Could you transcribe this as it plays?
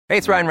Hey,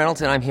 it's Ryan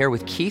Reynolds, and I'm here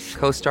with Keith,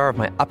 co-star of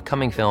my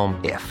upcoming film,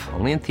 If,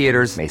 only in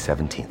theaters May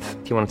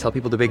 17th. Do you want to tell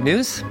people the big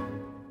news?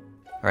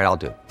 All right, I'll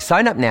do it.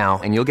 Sign up now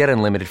and you'll get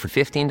unlimited for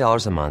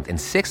 $15 a month and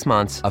 6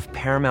 months of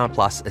Paramount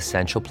Plus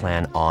Essential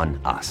Plan on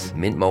us.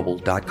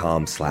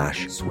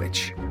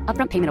 MintMobile.com/switch.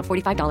 Upfront payment of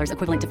 $45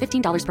 equivalent to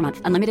 $15 per month.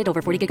 Unlimited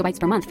over 40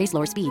 gigabytes per month. Face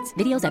lower speeds.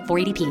 Videos at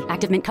 480p.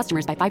 Active Mint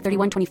customers by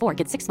 531.24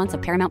 get 6 months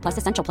of Paramount Plus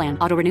Essential Plan.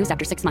 Auto renews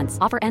after 6 months.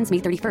 Offer ends May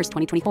 31st,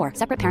 2024.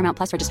 Separate Paramount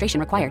Plus registration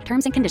required.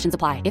 Terms and conditions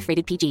apply if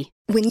rated PG.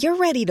 When you're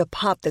ready to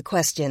pop the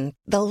question,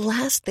 the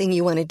last thing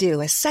you want to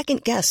do is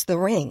second-guess the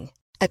ring.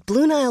 At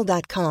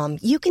BlueNile.com,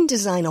 you can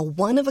design a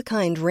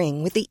one-of-a-kind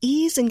ring with the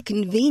ease and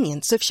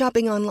convenience of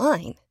shopping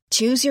online.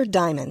 Choose your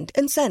diamond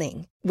and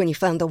setting. When you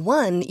find the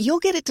one, you'll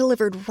get it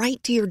delivered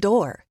right to your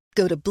door.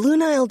 Go to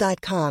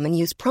BlueNile.com and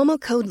use promo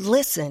code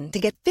LISTEN to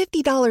get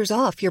 $50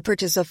 off your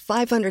purchase of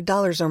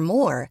 $500 or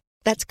more.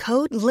 That's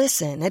code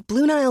LISTEN at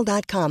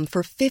BlueNile.com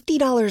for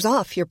 $50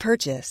 off your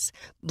purchase.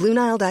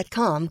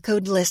 BlueNile.com,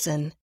 code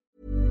LISTEN.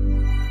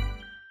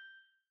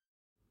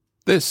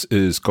 This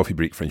is Coffee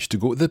Break French To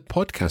Go, the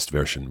podcast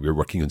version. We're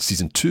working on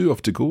season 2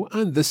 of To Go,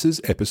 and this is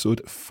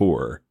episode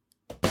 4.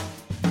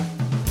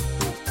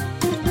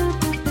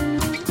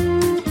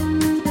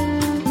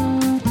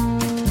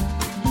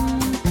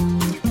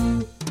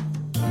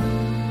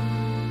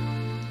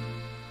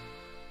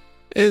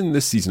 In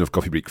this season of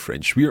Coffee Break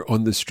French, we are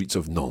on the streets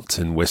of Nantes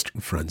in western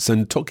France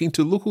and talking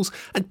to locals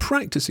and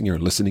practicing our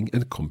listening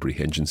and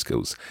comprehension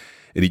skills.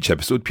 In each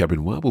episode, Pierre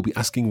Benoit will be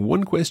asking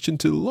one question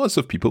to lots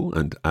of people,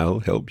 and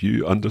I'll help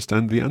you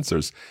understand the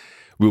answers.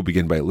 We'll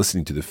begin by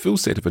listening to the full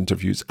set of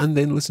interviews and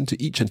then listen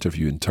to each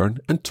interview in turn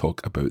and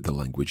talk about the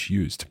language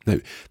used.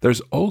 Now,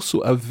 there's also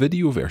a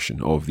video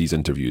version of these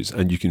interviews,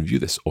 and you can view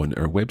this on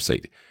our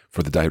website.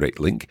 For the direct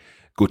link,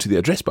 go to the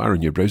address bar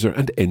in your browser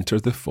and enter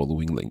the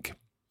following link: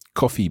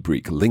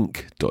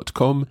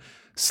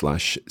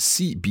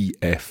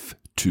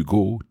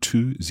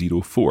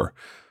 coffeebreaklink.com/CBF2Go204.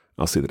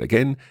 I'll say that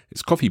again.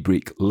 It's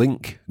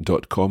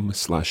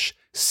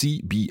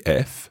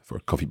coffeebreaklink.com/CBF for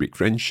Coffee Break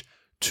French,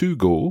 to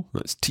go,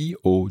 that's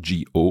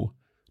TOGO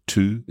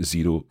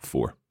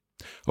 204.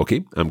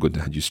 Okay, I'm going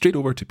to hand you straight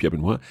over to Pierre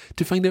Benoit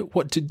to find out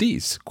what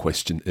today's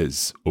question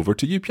is. Over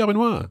to you, Pierre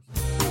Benoit.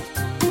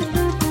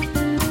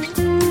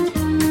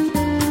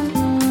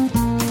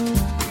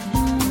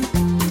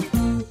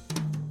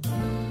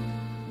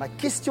 Ma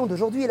question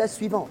d'aujourd'hui est la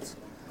suivante.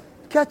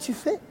 Qu'as-tu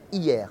fait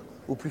hier?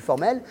 Ou plus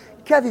formel,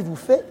 qu'avez-vous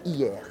fait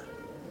hier?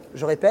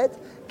 Je répète,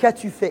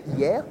 qu'as-tu fait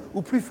hier?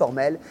 Ou plus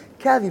formel,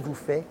 qu'avez-vous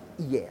fait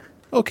hier?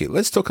 Okay,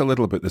 let's talk a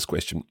little about this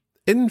question.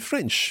 In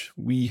French,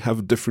 we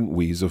have different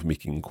ways of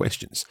making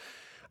questions.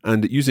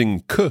 And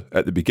using que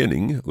at the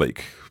beginning,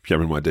 like Pierre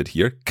Benoit did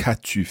here,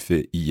 qu'as-tu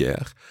fait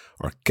hier?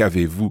 Or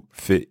qu'avez-vous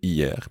fait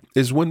hier?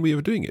 Is one way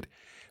of doing it.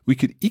 We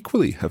could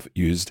equally have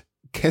used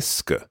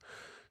qu'est-ce que.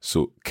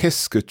 So,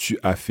 qu'est-ce que tu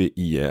as fait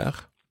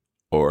hier?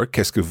 Or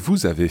qu'est-ce que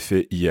vous avez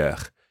fait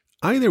hier?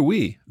 Either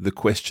way, the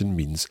question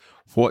means,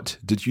 what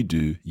did you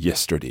do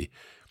yesterday?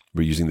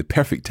 We're using the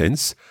perfect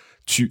tense,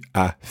 tu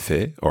as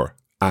fait, or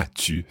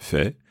as-tu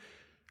fait,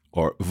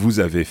 or vous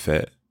avez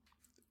fait,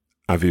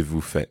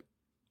 avez-vous fait.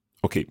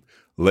 Okay,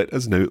 let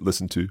us now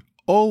listen to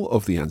all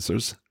of the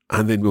answers,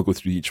 and then we'll go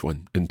through each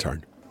one in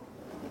turn.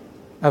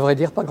 À vrai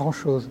dire, pas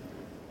grand-chose.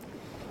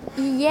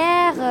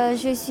 Hier,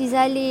 je suis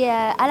allée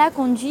à la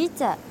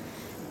conduite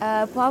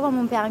pour avoir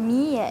mon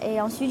permis et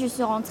ensuite je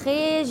suis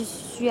rentrée, je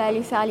suis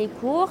allée faire les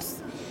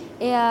courses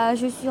et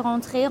je suis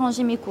rentrée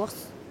ranger mes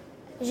courses.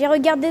 J'ai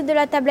regardé de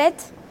la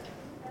tablette.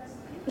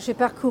 J'ai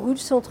parcouru le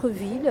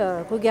centre-ville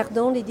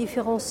regardant les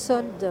différents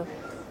soldes.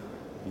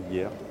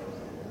 Hier,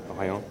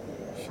 rien.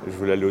 Je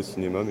voulais aller au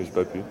cinéma mais j'ai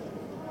pas pu.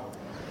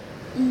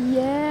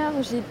 Hier,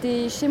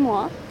 j'étais chez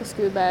moi parce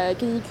que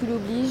canicule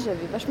oblige,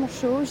 j'avais vachement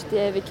chaud.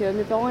 J'étais avec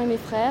mes parents et mes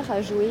frères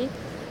à jouer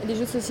à des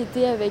jeux de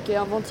société avec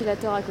un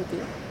ventilateur à côté.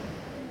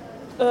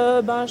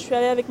 Je suis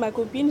allée avec ma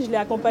copine, je l'ai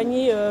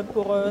accompagnée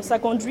pour sa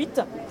conduite.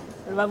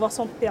 Elle va avoir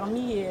son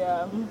permis et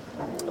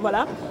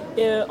voilà.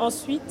 Et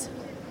ensuite,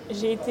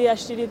 j'ai été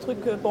acheter des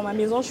trucs pour ma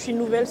maison. Je suis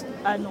nouvelle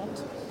à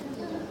Nantes.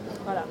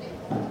 Voilà.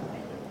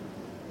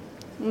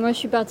 Moi, je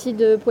suis partie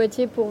de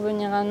Poitiers pour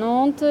venir à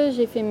Nantes.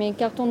 J'ai fait mes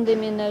cartons de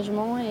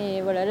déménagement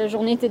et voilà, la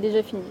journée était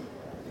déjà finie.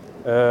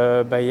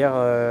 Hier,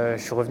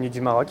 je suis revenu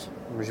du Maroc.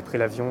 J'ai pris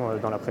l'avion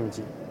dans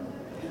l'après-midi.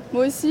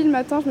 Moi aussi, le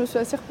matin, je me suis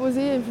assez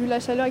reposée, vu la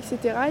chaleur, etc.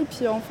 Et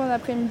puis en fin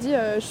d'après-midi,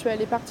 je suis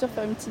allée partir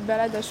faire une petite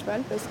balade à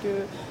cheval parce que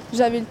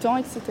j'avais le temps,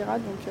 etc.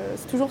 Donc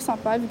c'est toujours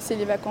sympa, vu que c'est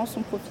les vacances,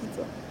 on profite.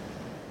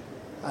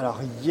 Alors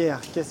hier,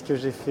 qu'est-ce que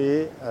j'ai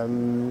fait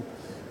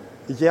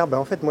Hier,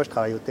 en fait, moi je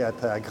travaille au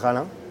théâtre à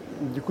Gralin.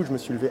 Du coup, je me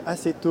suis levé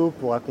assez tôt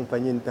pour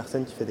accompagner une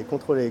personne qui fait des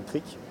contrôles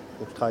électriques.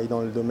 Donc, je travaille dans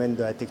le domaine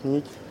de la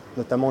technique,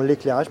 notamment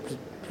l'éclairage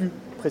plus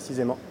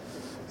précisément.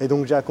 Et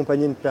donc, j'ai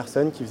accompagné une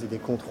personne qui faisait des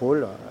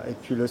contrôles. Et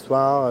puis le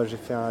soir, j'ai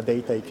fait un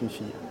date avec une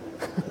fille.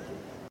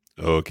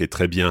 Okay,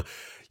 très bien.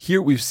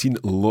 Here we've seen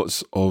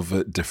lots of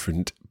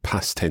different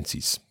past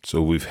tenses.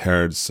 So we've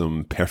heard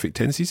some perfect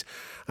tenses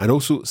and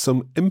also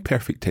some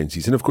imperfect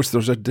tenses. And of course,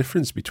 there's a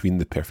difference between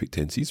the perfect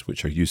tenses,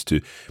 which are used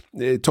to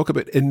talk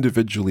about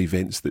individual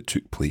events that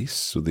took place.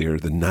 So they're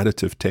the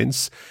narrative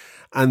tense.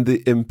 And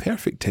the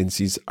imperfect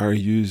tenses are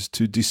used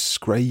to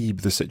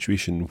describe the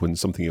situation when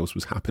something else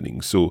was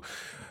happening. So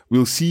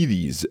we'll see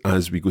these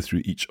as we go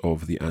through each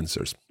of the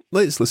answers.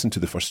 Let's listen to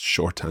the first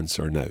short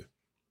answer now.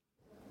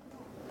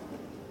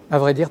 À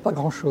vrai dire, pas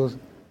grand-chose.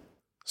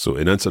 So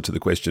in answer to the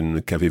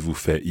question, qu'avez-vous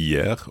fait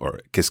hier? Or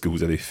qu'est-ce que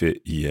vous avez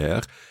fait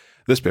hier?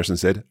 This person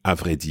said, à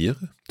vrai dire,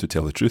 to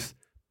tell the truth,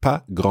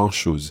 pas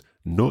grand-chose,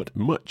 not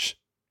much.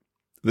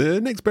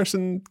 The next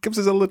person gives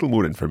us a little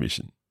more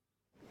information.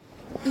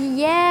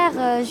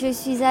 Hier, je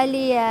suis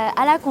allée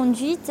à la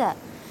conduite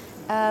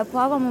pour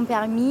avoir mon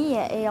permis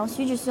et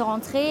ensuite je suis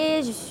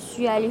rentrée, je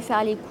suis allée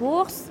faire les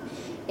courses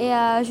et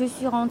je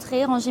suis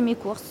rentrée ranger mes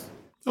courses.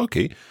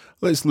 Okay,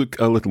 let's look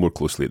a little more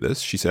closely at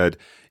this. She said,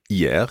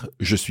 hier,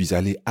 je suis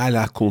allée à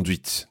la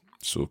conduite.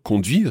 So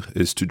conduire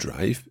is to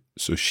drive.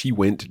 So she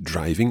went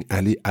driving,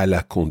 aller à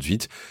la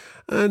conduite.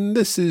 And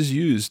this is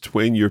used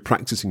when you're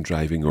practicing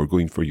driving or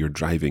going for your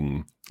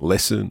driving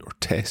lesson or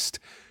test.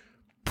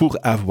 Pour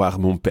avoir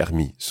mon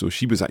permis. So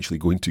she was actually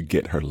going to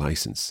get her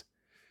license.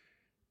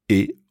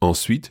 Et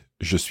ensuite,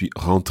 je suis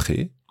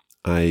rentrée.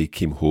 I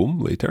came home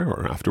later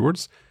or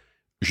afterwards.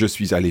 Je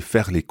suis allée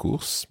faire les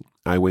courses.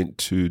 I went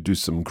to do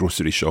some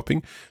grocery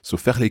shopping. So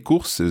faire les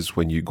courses is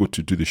when you go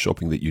to do the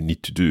shopping that you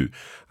need to do,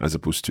 as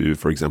opposed to,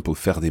 for example,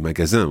 faire des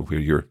magasins, where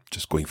you're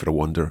just going for a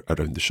wander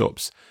around the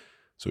shops.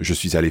 So je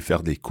suis allé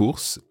faire des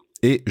courses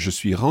et je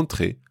suis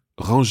rentré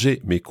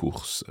ranger mes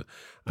courses.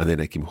 And then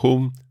I came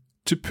home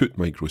to put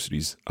my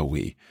groceries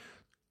away.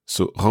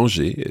 So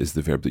ranger is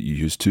the verb that you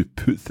use to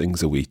put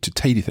things away, to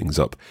tidy things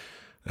up.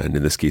 And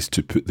in this case,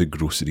 to put the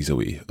groceries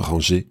away.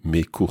 Ranger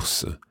mes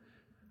courses.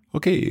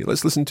 Okay,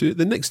 let's listen to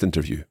the next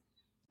interview.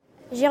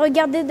 J'ai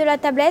regardé de la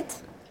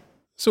tablette.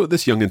 So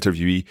this young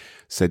interviewee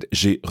said,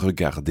 j'ai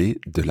regardé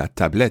de la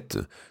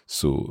tablette.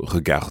 So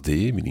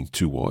regarder, meaning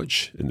to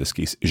watch. In this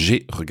case,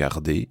 j'ai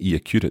regardé, I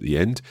acute at the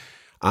end.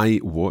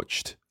 I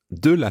watched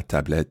de la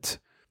tablette.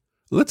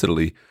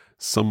 Literally,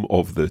 some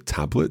of the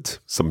tablet,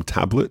 some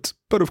tablet.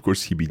 But of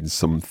course, he means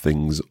some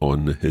things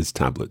on his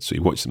tablet. So he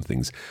watched some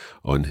things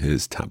on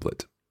his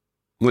tablet.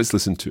 Let's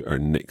listen to our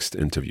next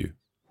interview.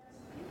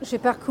 J'ai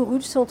parcouru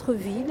le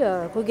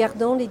centre-ville,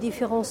 regardant les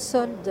différents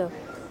soldes.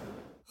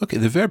 Okay,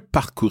 the verb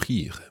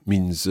parcourir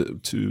means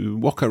to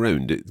walk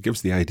around. It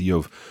gives the idea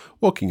of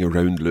walking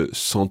around le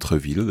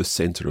centre-ville, the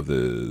center of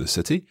the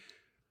city,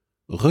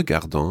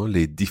 regardant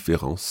les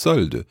différents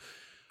soldes,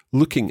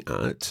 looking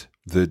at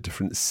the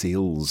different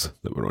sales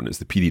that were on. It's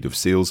the period of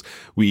sales.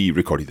 We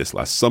recorded this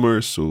last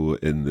summer, so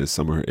in the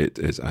summer it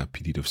is a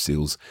period of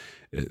sales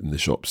in the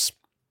shops.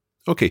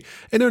 Okay,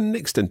 in our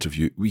next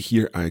interview, we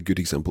hear a good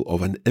example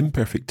of an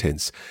imperfect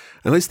tense.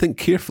 And let's think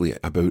carefully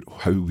about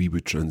how we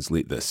would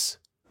translate this.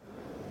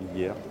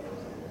 Hier,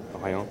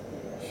 rien.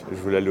 Je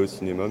voulais aller au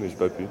cinéma, mais j'ai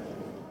pas pu.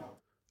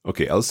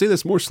 Okay, I'll say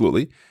this more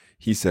slowly.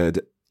 He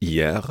said,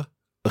 hier,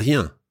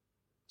 rien.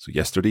 So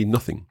yesterday,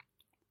 nothing.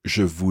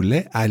 Je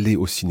voulais aller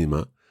au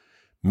cinéma,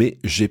 mais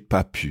j'ai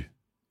pas pu.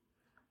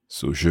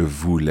 So je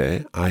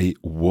voulais, I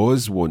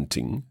was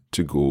wanting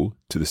to go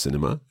to the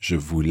cinema. Je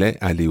voulais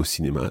aller au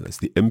cinéma. That's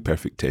the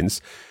imperfect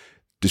tense,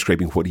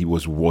 describing what he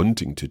was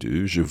wanting to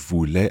do. Je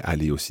voulais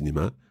aller au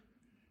cinéma,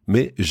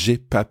 mais j'ai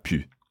pas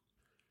pu.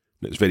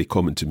 Now, it's very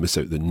common to miss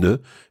out the ne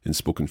in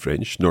spoken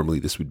French. Normally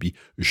this would be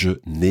je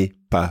n'ai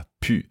pas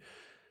pu.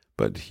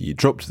 But he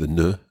dropped the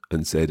ne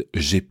and said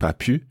j'ai pas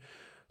pu.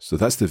 So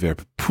that's the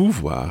verb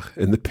pouvoir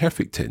in the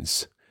perfect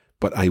tense.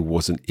 But I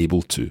wasn't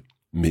able to.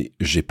 Mais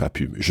j'ai pas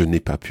pu. Je n'ai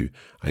pas pu.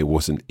 I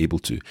wasn't able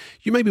to.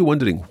 You might be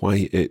wondering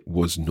why it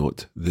was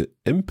not the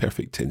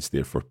imperfect tense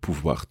there for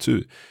pouvoir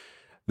to.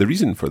 The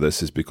reason for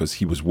this is because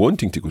he was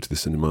wanting to go to the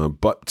cinema,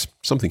 but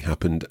something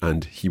happened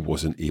and he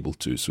wasn't able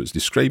to. So it's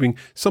describing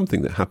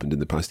something that happened in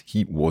the past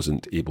he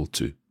wasn't able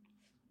to.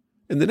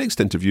 In the next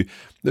interview,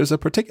 there's a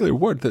particular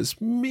word that's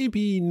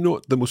maybe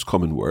not the most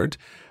common word,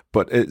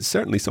 but it's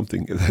certainly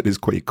something that is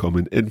quite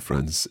common in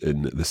France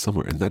in the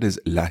summer, and that is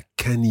la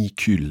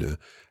canicule.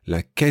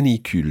 La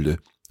canicule,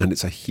 and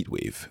it's a heat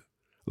wave.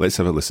 Let's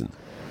have a listen.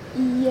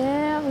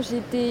 Hier,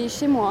 j'étais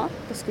chez moi,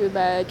 parce que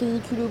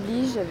canicule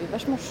oblige, j'avais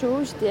vachement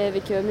chaud. J'étais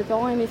avec mes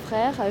parents et mes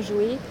frères à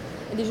jouer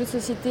à des jeux de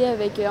société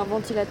avec un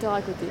ventilateur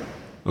à côté.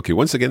 Okay,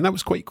 once again, that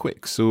was quite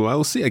quick, so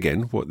I'll say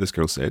again what this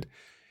girl said.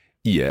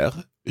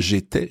 Hier,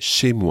 j'étais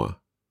chez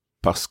moi,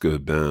 parce que,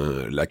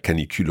 la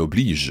canicule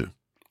oblige.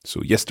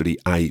 So yesterday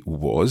I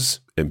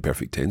was,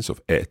 imperfect tense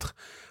of être,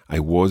 I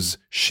was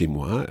chez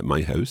moi, at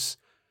my house,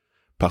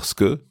 parce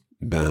que,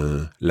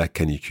 la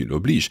canicule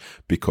oblige,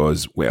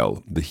 because,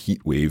 well, the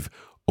heat wave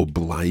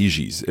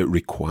obliges, it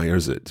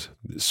requires it.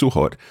 It's so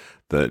hot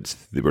that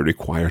they were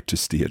required to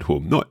stay at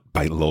home, not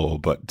by law,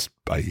 but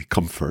by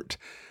comfort.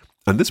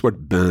 And this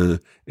word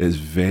is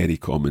very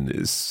common.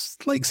 It's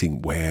like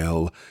saying,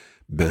 well,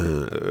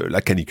 la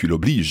canicule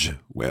oblige.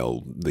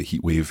 Well, the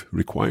heat wave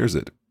requires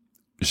it.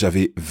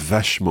 J'avais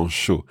vachement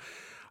chaud.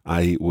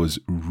 I was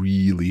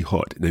really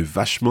hot. Now,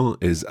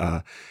 vachement is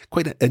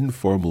quite an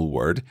informal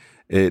word.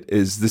 It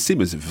is the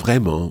same as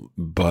vraiment,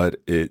 but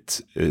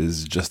it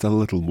is just a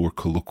little more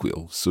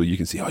colloquial. So you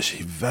can say, oh,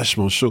 j'ai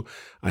vachement chaud.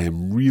 I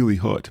am really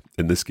hot.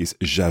 In this case,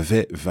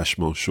 j'avais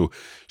vachement chaud.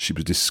 She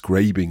was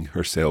describing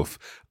herself.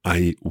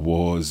 I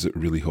was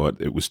really hot.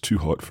 It was too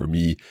hot for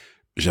me.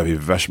 J'avais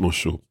vachement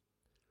chaud.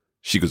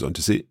 She goes on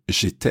to say,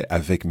 j'étais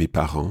avec mes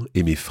parents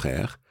et mes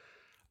frères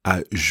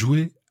à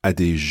jouer à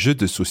des jeux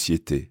de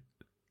société.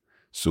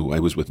 So I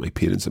was with my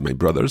parents and my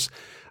brothers,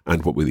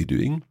 and what were they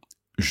doing?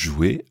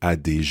 Jouer à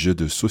des jeux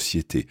de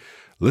société.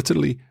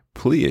 Literally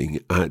playing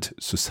at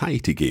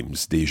society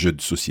games. Des jeux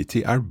de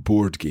société are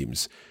board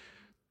games.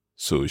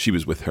 So she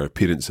was with her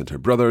parents and her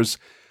brothers,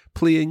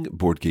 playing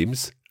board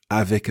games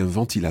avec un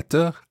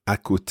ventilateur à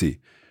côté,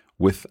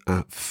 with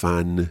a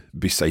fan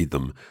beside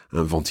them.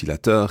 Un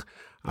ventilateur,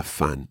 a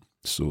fan.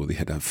 So they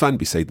had a fan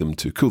beside them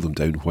to cool them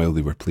down while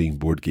they were playing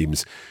board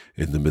games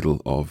in the middle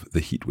of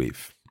the heat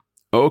wave.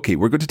 Okay,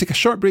 we're going to take a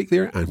short break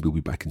there, and we'll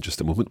be back in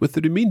just a moment with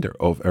the remainder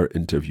of our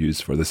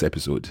interviews for this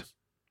episode.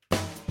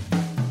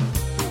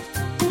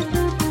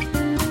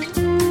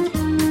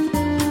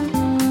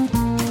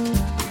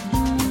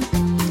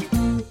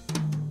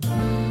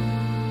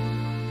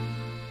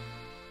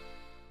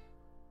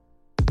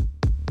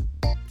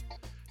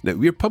 Now,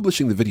 we're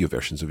publishing the video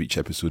versions of each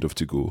episode of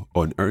To Go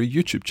on our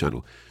YouTube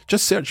channel.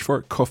 Just search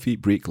for Coffee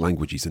Break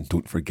Languages and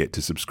don't forget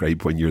to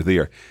subscribe when you're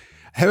there.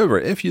 However,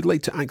 if you'd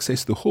like to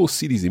access the whole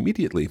series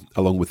immediately,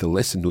 along with the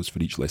lesson notes for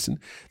each lesson,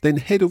 then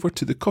head over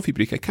to the Coffee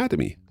Break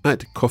Academy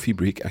at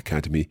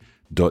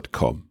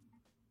coffeebreakacademy.com.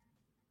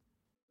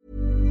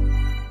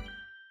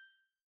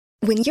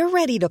 When you're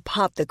ready to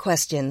pop the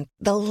question,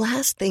 the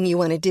last thing you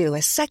want to do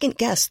is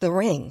second-guess the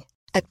ring.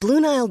 At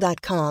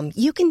BlueNile.com,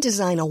 you can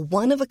design a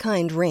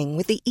one-of-a-kind ring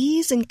with the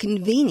ease and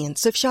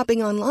convenience of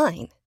shopping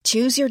online.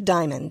 Choose your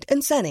diamond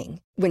and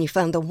setting. When you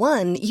find the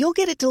one, you'll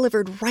get it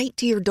delivered right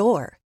to your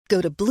door. Go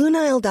to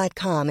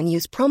BlueNile.com and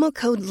use promo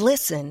code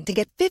LISTEN to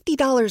get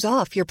 $50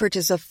 off your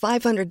purchase of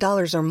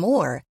 $500 or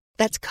more.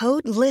 That's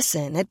code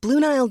LISTEN at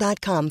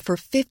BlueNile.com for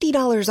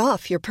 $50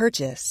 off your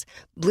purchase.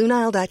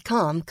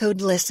 BlueNile.com,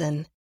 code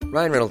LISTEN.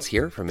 Ryan Reynolds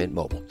here from Mint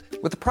Mobile.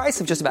 With the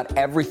price of just about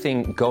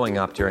everything going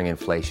up during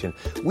inflation,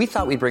 we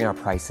thought we'd bring our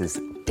prices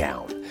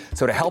down.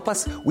 So to help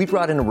us, we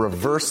brought in a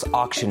reverse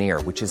auctioneer,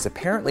 which is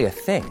apparently a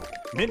thing.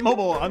 Mint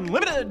Mobile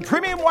Unlimited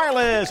Premium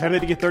Wireless. How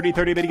to get 30,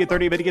 30, bit to get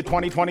 30, bit to get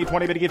 20, 20,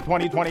 20, bit to get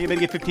 20, 20, bit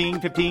to get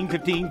 15, 15,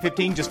 15,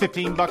 15, just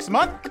 $15 a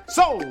month?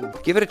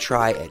 Sold! Give it a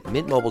try at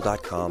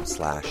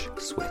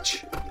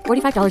mintmobile.com/switch.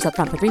 $45 up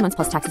front for 3 months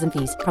plus taxes and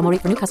fees. Promo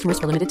rate for new customers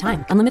for limited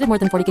time. Unlimited more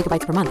than 40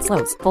 gigabytes per month.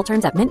 Slows full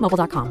terms at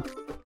mintmobile.com.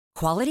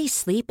 Quality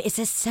sleep is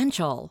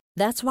essential.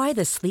 That's why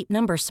the Sleep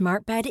Number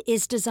Smart Bed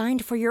is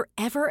designed for your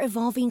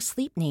ever-evolving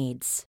sleep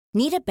needs.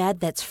 Need a bed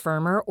that's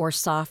firmer or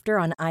softer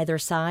on either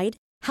side?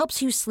 Helps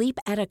you sleep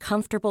at a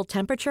comfortable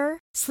temperature?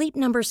 Sleep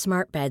Number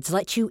Smart Beds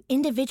let you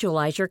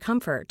individualize your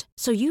comfort,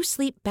 so you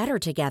sleep better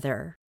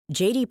together.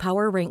 J.D.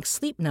 Power ranks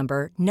Sleep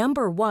Number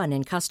number 1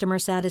 in customer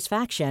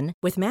satisfaction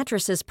with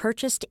mattresses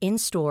purchased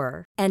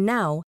in-store. And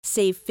now,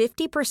 save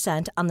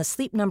 50% on the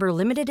Sleep Number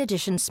Limited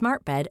Edition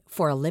Smart Bed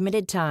for a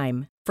limited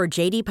time. For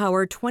J.D.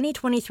 Power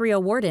 2023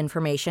 award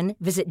information,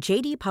 visit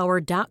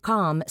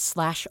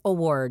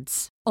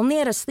jdpower.com/awards. Only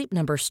at a Sleep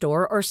Number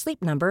store or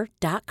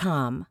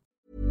sleepnumber.com.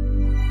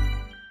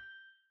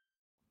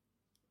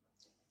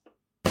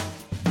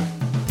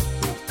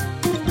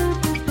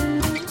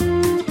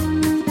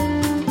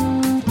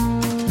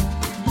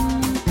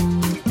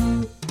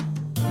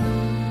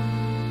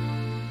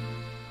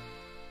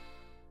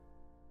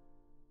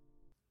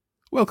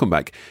 Welcome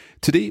back.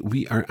 Today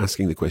we are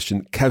asking the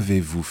question,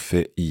 qu'avez-vous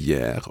fait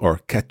hier? Or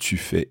qu'as-tu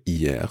fait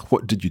hier?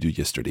 What did you do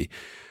yesterday?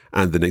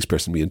 And the next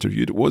person we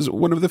interviewed was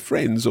one of the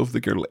friends of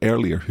the girl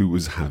earlier who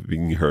was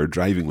having her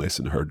driving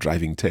lesson, her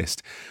driving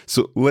test.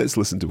 So let's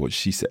listen to what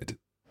she said.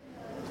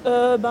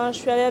 Je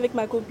suis allée avec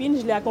ma copine,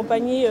 je l'ai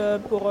accompagnée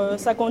pour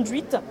sa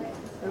conduite.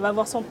 Elle va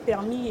avoir son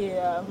permis et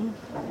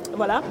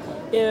voilà.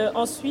 Et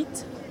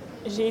ensuite,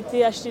 j'ai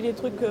été acheter des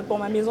trucs pour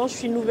ma maison. Je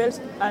suis nouvelle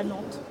à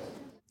Nantes.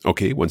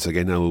 Okay, once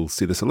again, I'll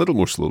say this a little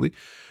more slowly.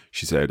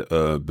 She said,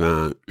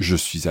 je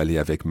suis allée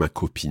avec ma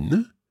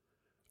copine.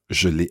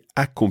 Je l'ai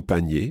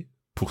accompagnée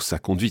pour sa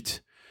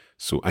conduite.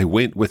 So I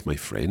went with my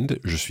friend.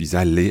 Je suis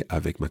allée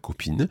avec ma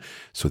copine.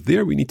 So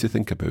there we need to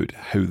think about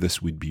how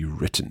this would be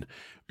written.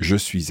 Je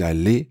suis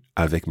allée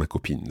avec ma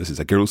copine. This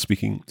is a girl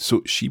speaking,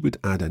 so she would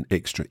add an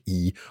extra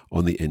E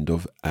on the end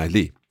of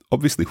aller.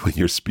 Obviously, when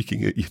you're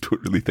speaking it, you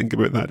don't really think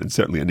about that, and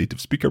certainly a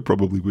native speaker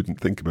probably wouldn't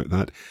think about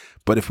that.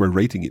 But if we're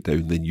writing it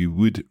down, then you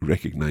would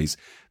recognize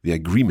the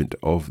agreement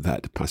of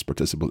that past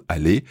participle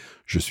aller,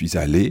 je suis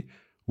allé,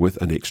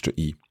 with an extra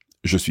E.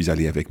 Je suis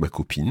allé avec ma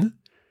copine.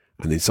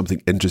 And then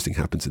something interesting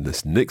happens in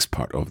this next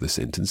part of the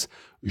sentence.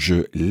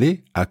 Je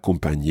l'ai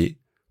accompagnée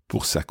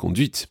pour sa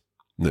conduite.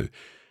 Now,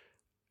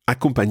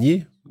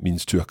 accompagner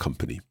means to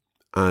accompany.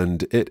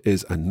 and it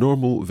is a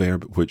normal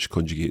verb which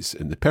conjugates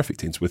in the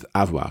perfect tense with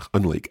avoir,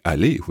 unlike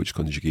aller, which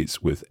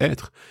conjugates with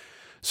être.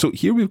 So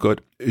here we've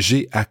got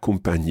j'ai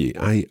accompagné,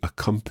 I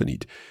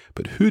accompanied.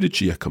 But who did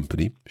she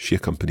accompany? She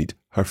accompanied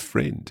her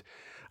friend.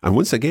 And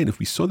once again, if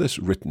we saw this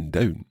written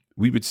down,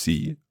 we would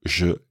see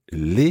je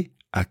l'ai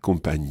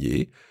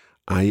accompagnée,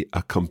 I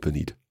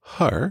accompanied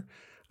her,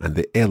 and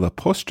the L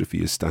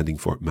apostrophe is standing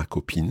for ma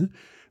copine.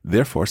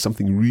 Therefore,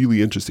 something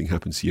really interesting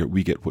happens here.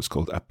 We get what's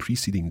called a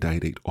preceding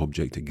direct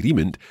object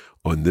agreement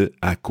on the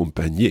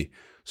accompagné.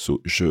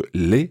 So, je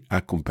l'ai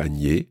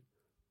accompagnée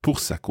pour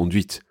sa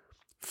conduite,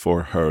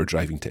 for her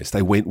driving test.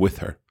 I went with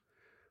her.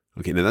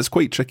 Okay, now that's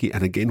quite tricky.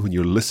 And again, when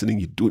you're listening,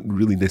 you don't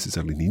really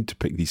necessarily need to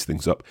pick these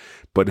things up.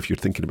 But if you're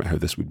thinking about how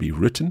this would be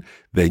written,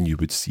 then you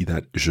would see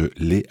that je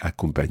l'ai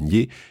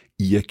accompagnée,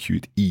 I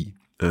acute I.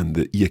 And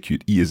the I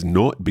acute I is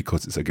not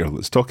because it's a girl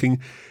that's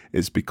talking,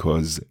 it's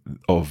because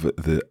of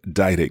the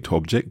direct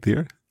object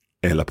there,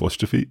 L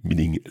apostrophe,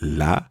 meaning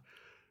la,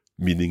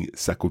 meaning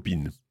sa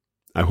copine.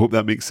 I hope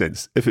that makes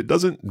sense. If it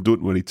doesn't,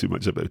 don't worry too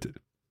much about it.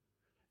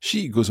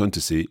 She goes on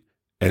to say,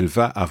 elle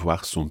va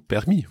avoir son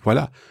permis.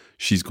 Voilà,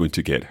 she's going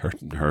to get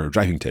her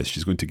driving test,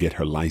 she's going to get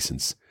her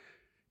license.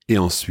 Et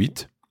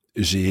ensuite,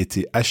 j'ai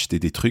été acheter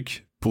des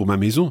trucs pour ma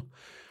maison.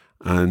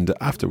 And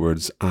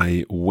afterwards,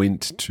 I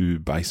went to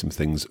buy some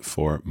things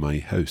for my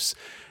house.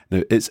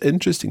 Now, it's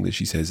interesting that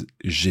she says,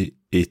 j'ai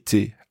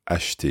été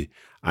acheter.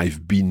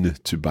 I've been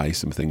to buy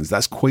some things.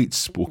 That's quite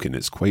spoken.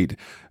 It's quite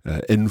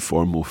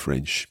informal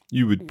French.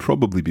 You would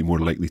probably be more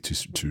likely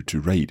to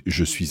write,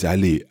 je suis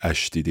allé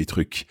acheter des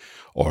trucs,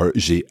 or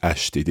j'ai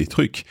acheté des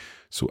trucs.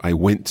 So I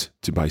went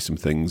to buy some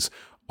things,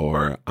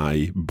 or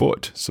I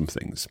bought some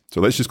things.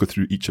 So let's just go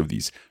through each of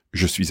these.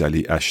 Je suis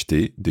allé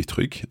acheter des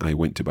trucs. I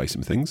went to buy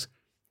some things.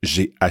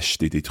 J'ai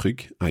acheté des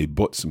trucs. I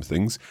bought some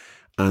things.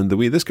 And the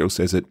way this girl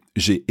says it,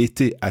 j'ai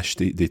été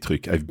acheter des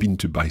trucs. I've been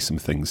to buy some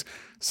things.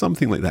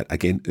 Something like that.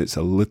 Again, it's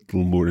a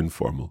little more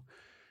informal.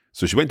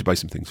 So she went to buy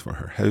some things for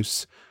her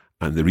house.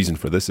 And the reason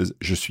for this is,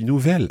 je suis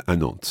nouvelle à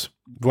Nantes.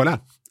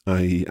 Voilà.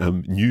 I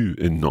am new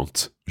in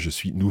Nantes. Je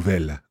suis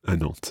nouvelle à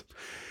Nantes.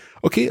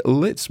 Okay,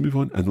 let's move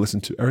on and listen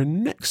to our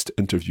next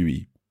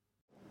interviewee.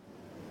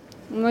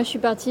 Moi, je suis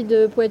partie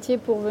de Poitiers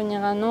pour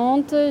venir à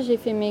Nantes. J'ai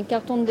fait mes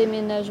cartons de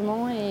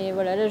déménagement et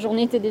voilà, la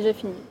journée était déjà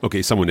finie.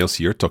 Okay, someone else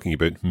here talking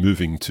about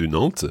moving to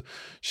Nantes.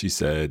 She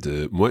said,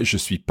 moi, je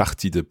suis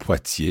partie de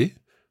Poitiers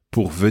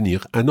pour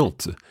venir à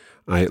Nantes.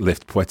 I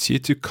left Poitiers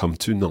to come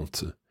to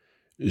Nantes.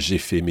 J'ai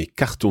fait mes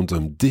cartons de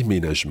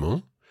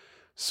déménagement.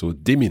 So,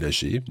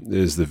 déménager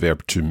is the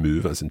verb to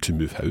move, as in to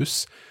move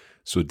house.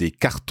 So, des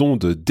cartons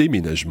de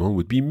déménagement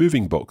would be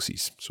moving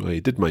boxes. So, I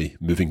did my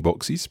moving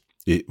boxes.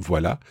 Et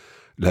voilà,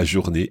 la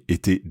journée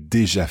était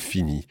déjà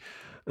finie.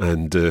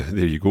 And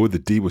there you go, the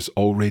day was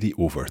already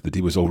over. The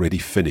day was already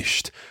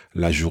finished.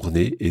 La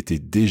journée était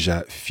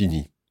déjà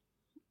finie.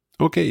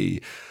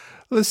 Okay,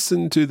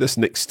 listen to this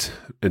next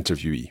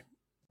interviewee.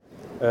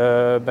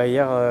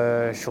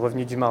 Hier, je suis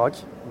revenu du Maroc.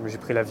 J'ai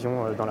pris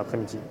l'avion dans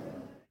l'après-midi.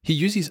 He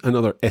uses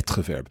another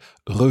être verb,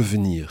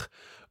 revenir.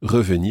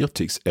 Revenir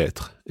takes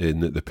être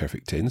in the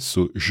perfect tense.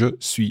 So, je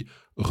suis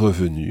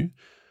revenu.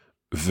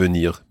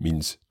 Venir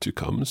means to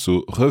come,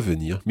 so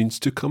revenir means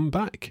to come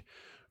back.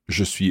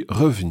 Je suis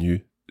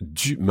revenu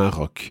du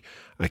Maroc.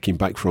 I came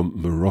back from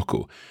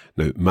Morocco.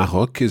 Now,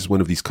 Maroc is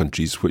one of these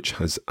countries which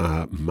has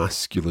a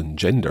masculine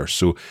gender,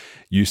 so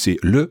you say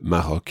le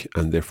Maroc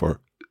and therefore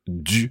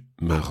du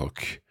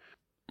Maroc,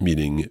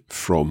 meaning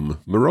from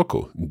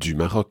Morocco, du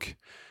Maroc.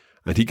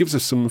 And he gives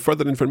us some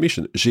further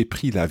information. J'ai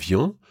pris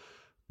l'avion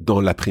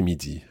dans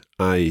l'après-midi.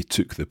 I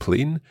took the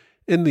plane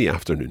in the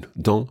afternoon,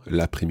 dans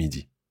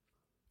l'après-midi.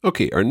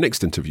 Okay, our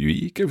next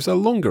interviewee gives a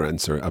longer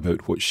answer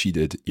about what she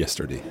did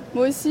yesterday.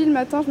 Moi aussi, le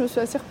matin, je me suis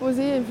assez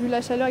reposée, vu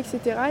la chaleur,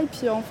 etc. Et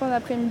puis en fin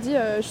d'après-midi,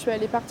 je suis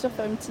allée partir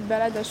faire une petite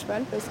balade à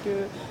cheval parce que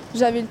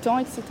j'avais le temps,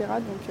 etc.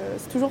 Donc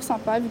c'est toujours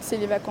sympa, vu que c'est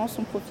les vacances,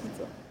 on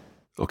profite.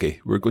 Okay,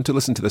 we're going to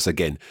listen to this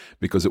again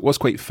because it was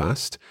quite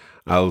fast.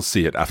 I'll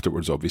say it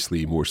afterwards,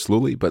 obviously, more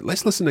slowly, but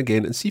let's listen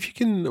again and see if you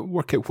can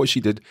work out what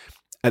she did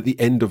at the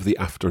end of the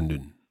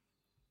afternoon.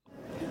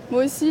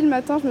 Moi aussi, le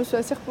matin, je me suis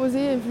assez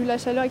reposée, vu la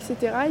chaleur, etc.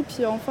 Et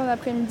puis en fin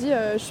d'après-midi,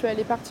 je suis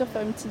allée partir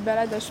faire une petite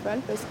balade à cheval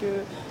parce que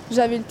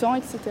j'avais le temps,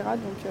 etc.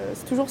 Donc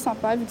c'est toujours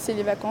sympa, vu que c'est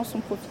les vacances, on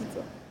profite.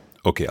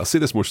 Okay, I'll say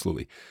this more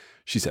slowly.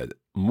 She said,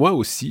 moi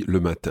aussi, le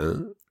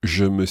matin,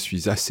 je me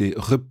suis assez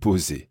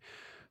reposée.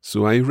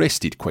 So I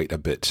rested quite a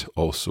bit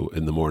also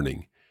in the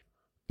morning.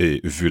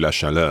 Et vu la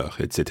chaleur,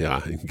 etc.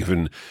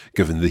 Given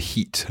the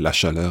heat, la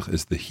chaleur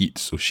is the heat.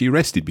 So she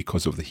rested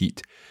because of the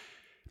heat.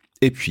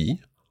 Et puis,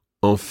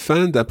 en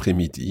fin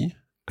d'après-midi,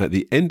 at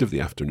the end of the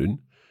afternoon,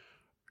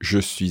 je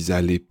suis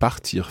allé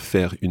partir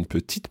faire une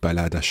petite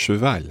balade à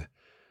cheval.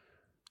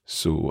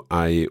 So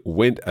I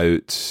went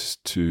out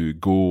to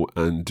go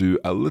and do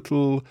a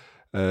little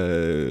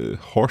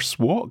horse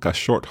walk, a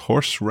short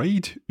horse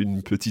ride,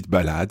 une petite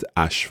balade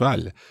à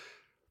cheval.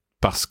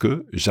 Parce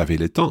que j'avais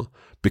le temps,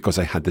 because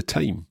I had the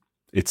time,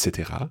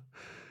 etc.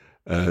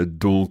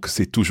 Donc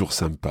c'est toujours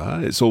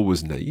sympa, it's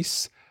always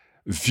nice.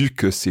 vu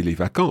que c'est les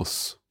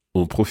vacances,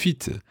 on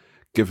profite.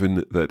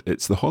 Given that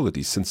it's the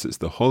holidays, since it's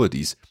the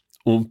holidays,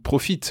 on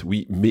profite.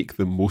 We make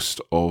the most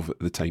of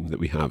the time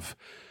that we have.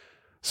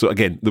 So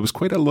again, there was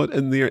quite a lot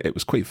in there. It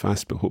was quite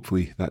fast, but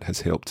hopefully that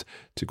has helped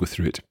to go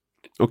through it.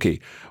 Okay,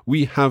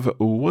 we have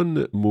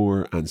one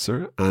more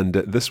answer, and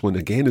this one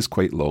again is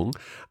quite long,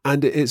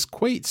 and it is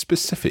quite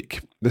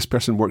specific. This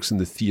person works in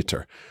the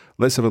theatre.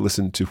 Let's have a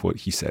listen to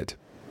what he said.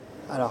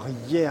 Alors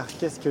hier,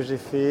 qu'est-ce que j'ai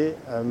fait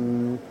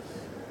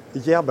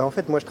Hier, en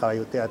fait, moi je travaille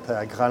au théâtre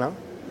à Gralin.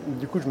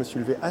 Du coup, je me suis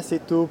levé assez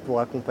tôt pour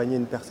accompagner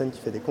une personne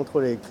qui fait des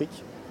contrôles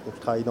électriques. Donc, je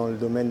travaille dans le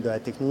domaine de la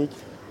technique,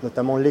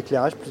 notamment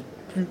l'éclairage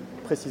plus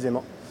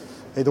précisément.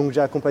 Et donc,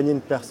 j'ai accompagné une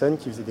personne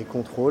qui faisait des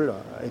contrôles.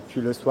 Et puis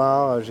le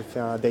soir, j'ai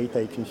fait un date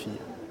avec une fille.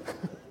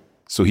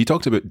 So he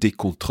talked about des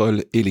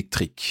contrôles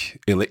électriques,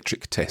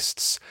 electric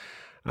tests.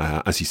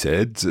 As he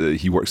said,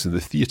 he works in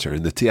the theatre,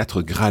 in the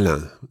Théâtre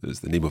Gralin,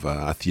 is the name of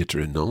a theatre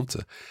in Nantes.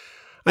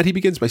 And he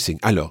begins by saying,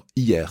 alors,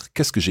 hier,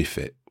 qu'est-ce que j'ai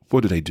fait?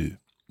 What did I do?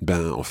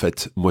 En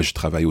fait, moi, je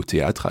travaille au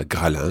théâtre à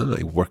Gralin.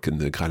 I work in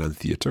the Gralin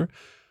Theatre.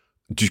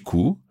 Du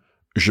coup,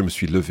 je me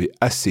suis levé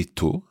assez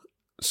tôt.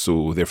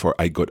 So, therefore,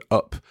 I got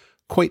up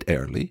quite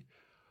early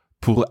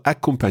pour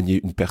accompagner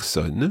une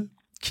personne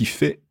qui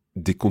fait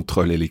des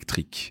contrôles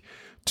électriques.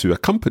 To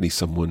accompany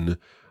someone,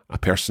 a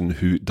person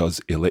who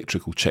does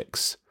electrical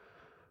checks.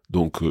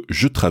 Donc,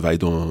 je travaille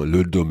dans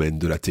le domaine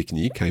de la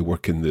technique. I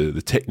work in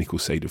the technical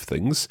side of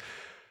things.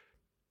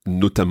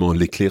 Notamment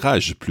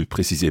l'éclairage, plus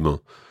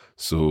précisément.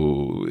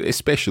 So,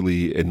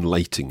 especially in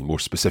lighting, more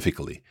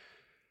specifically.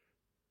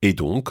 Et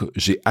donc,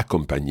 j'ai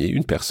accompagné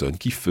une personne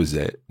qui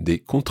faisait des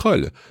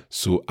contrôles.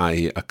 So,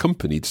 I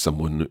accompanied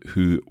someone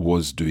who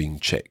was doing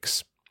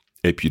checks.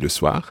 Et puis le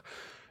soir,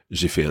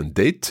 j'ai fait un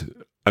date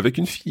avec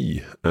une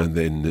fille. And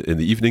then in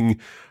the evening,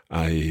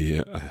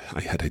 I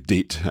had a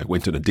date. I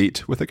went on a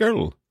date with a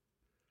girl.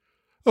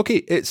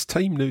 Okay, it's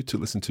time now to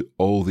listen to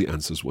all the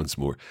answers once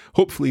more.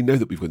 Hopefully, now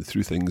that we've gone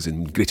through things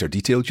in greater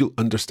detail, you'll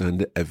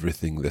understand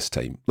everything this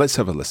time. Let's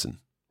have a listen.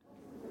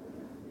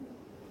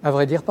 À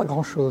vrai dire, pas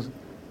grand-chose.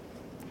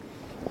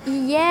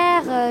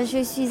 Hier,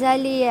 je suis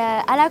allée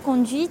à la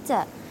conduite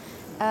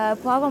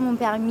pour avoir mon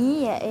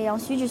permis. Et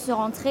ensuite, je suis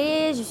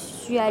rentrée, je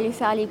suis allée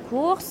faire les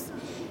courses.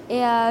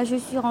 Et je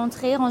suis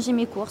rentrée ranger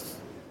mes courses.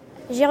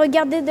 J'ai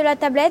regardé de la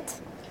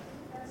tablette.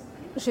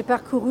 J'ai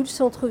parcouru le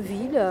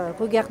centre-ville,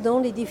 regardant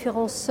les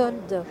différents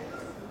soldes.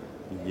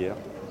 Hier,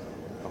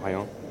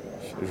 rien.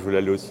 Je voulais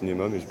aller au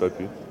cinéma, mais j'ai pas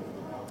pu.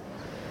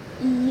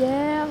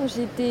 Hier,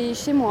 j'étais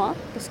chez moi,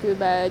 parce que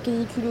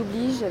canicule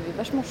oblige, j'avais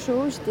vachement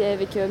chaud. J'étais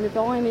avec mes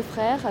parents et mes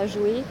frères à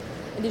jouer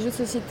à des jeux de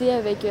société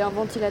avec un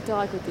ventilateur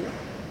à côté.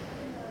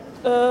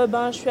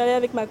 Je suis allée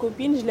avec ma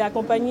copine, je l'ai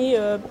accompagnée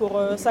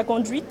pour sa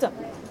conduite.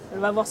 Elle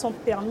va avoir son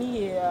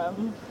permis et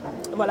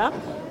voilà.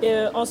 Et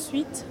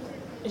ensuite,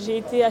 j'ai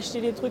été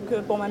acheter des trucs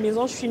pour ma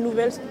maison. Je suis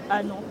nouvelle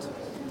à Nantes.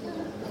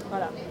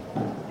 Voilà.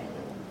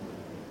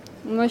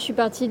 Moi, je suis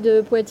partie de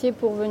Poitiers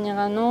pour venir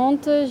à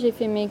Nantes. J'ai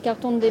fait mes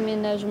cartons de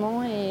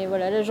déménagement et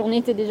voilà, la journée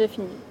était déjà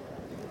finie.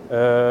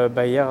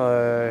 Hier,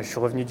 je suis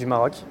revenu du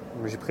Maroc.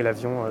 J'ai pris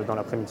l'avion dans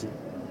l'après-midi.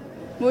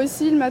 Moi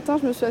aussi, le matin,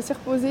 je me suis assez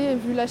reposée,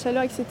 vu la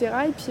chaleur, etc.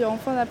 Et puis en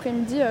fin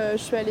d'après-midi, je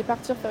suis allée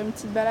partir faire une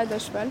petite balade à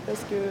cheval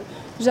parce que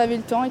j'avais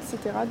le temps, etc.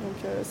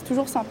 Donc c'est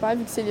toujours sympa,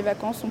 vu que c'est les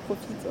vacances, on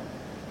profite.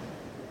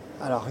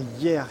 Alors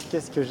hier,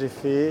 qu'est-ce que j'ai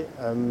fait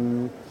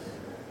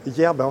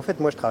Hier, en fait,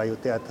 moi je travaille au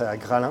théâtre à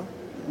Gralin.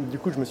 Du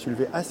coup, je me suis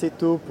levé assez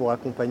tôt pour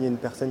accompagner une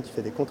personne qui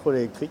fait des contrôles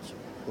électriques.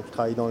 Donc, je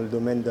travaille dans le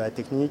domaine de la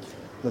technique,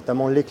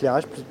 notamment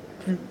l'éclairage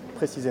plus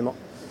précisément.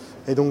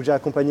 Et donc, j'ai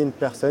accompagné une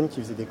personne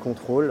qui faisait des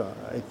contrôles.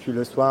 Et puis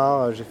le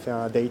soir, j'ai fait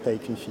un date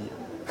avec une fille.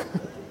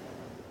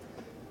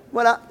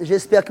 Voilà,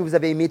 j'espère que vous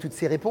avez aimé toutes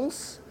ces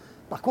réponses.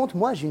 Par contre,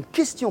 moi, j'ai une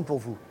question pour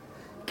vous.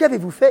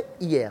 Qu'avez-vous fait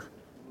hier ?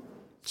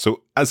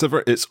 So, as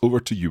ever, it's over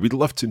to you. We'd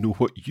love to know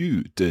what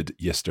you did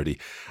yesterday.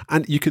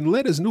 And you can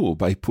let us know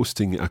by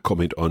posting a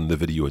comment on the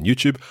video on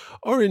YouTube,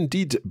 or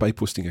indeed by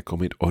posting a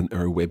comment on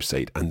our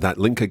website. And that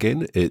link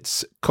again,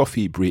 it's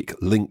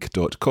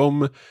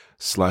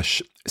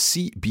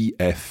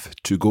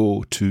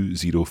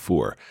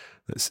coffeebreaklink.com/CBF2Go204.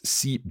 That's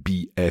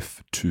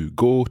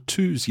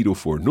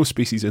CBF2Go204. No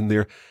spaces in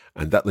there.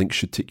 And that link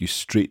should take you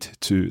straight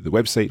to the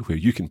website where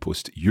you can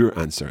post your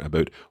answer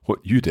about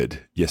what you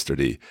did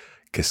yesterday.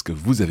 Qu'est-ce que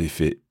vous avez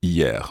fait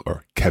hier?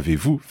 Or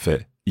qu'avez-vous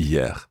fait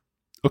hier?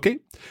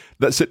 Okay,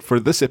 that's it for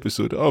this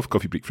episode of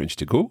Coffee Break French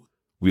to Go.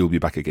 We'll be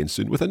back again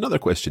soon with another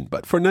question.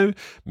 But for now,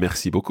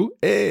 merci beaucoup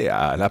et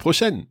à la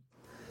prochaine.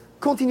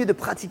 Continuez de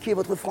pratiquer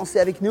votre français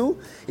avec nous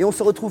et on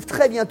se retrouve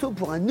très bientôt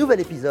pour un nouvel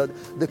épisode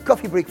de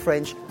Coffee Break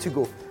French to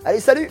Go. Allez,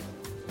 salut!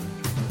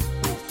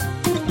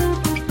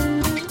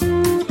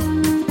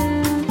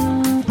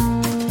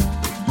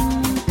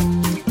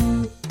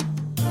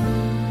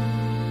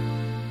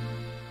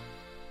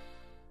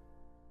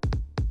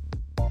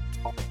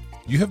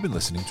 You have been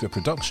listening to a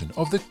production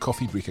of the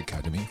Coffee Break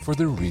Academy for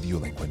the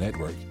Radiolingua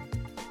Network.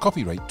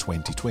 Copyright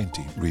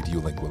 2020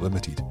 Radiolingua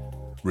Limited.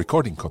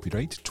 Recording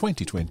copyright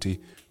 2020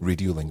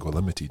 Radiolingua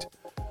Limited.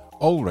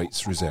 All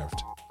rights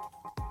reserved.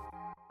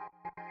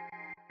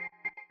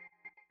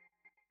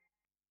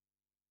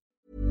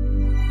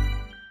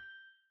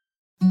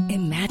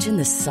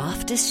 the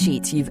softest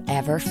sheets you've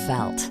ever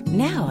felt.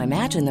 Now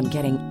imagine them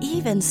getting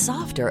even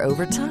softer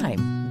over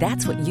time.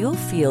 That's what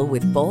you'll feel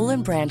with Boll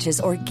 & Branch's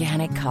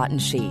organic cotton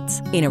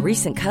sheets. In a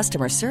recent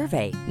customer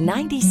survey,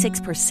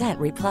 96%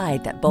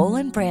 replied that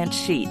Boll & Branch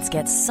sheets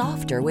get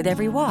softer with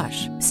every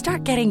wash.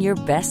 Start getting your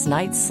best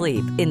night's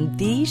sleep in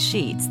these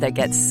sheets that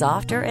get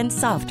softer and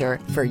softer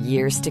for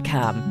years to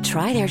come.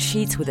 Try their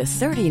sheets with a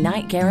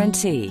 30-night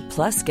guarantee.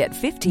 Plus, get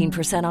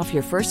 15% off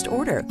your first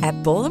order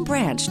at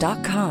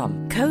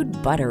bollandbranch.com. Code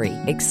BUTTERY.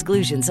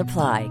 Exclusions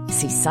apply.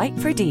 See site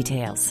for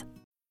details.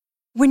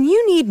 When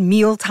you need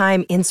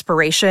mealtime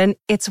inspiration,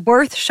 it's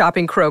worth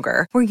shopping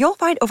Kroger, where you'll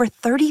find over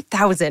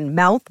 30,000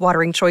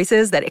 mouth-watering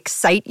choices that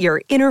excite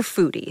your inner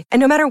foodie. And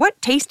no matter what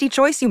tasty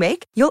choice you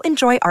make, you'll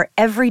enjoy our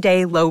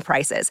everyday low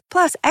prices,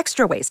 plus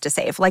extra ways to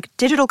save, like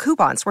digital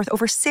coupons worth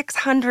over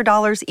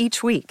 $600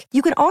 each week.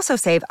 You can also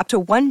save up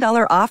to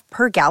 $1 off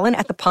per gallon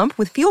at the pump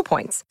with fuel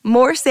points.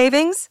 More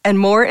savings and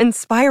more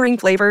inspiring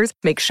flavors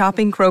make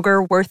shopping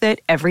Kroger worth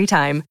it every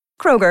time.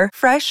 Kroger,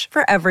 fresh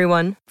for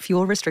everyone.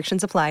 Fuel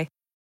restrictions apply.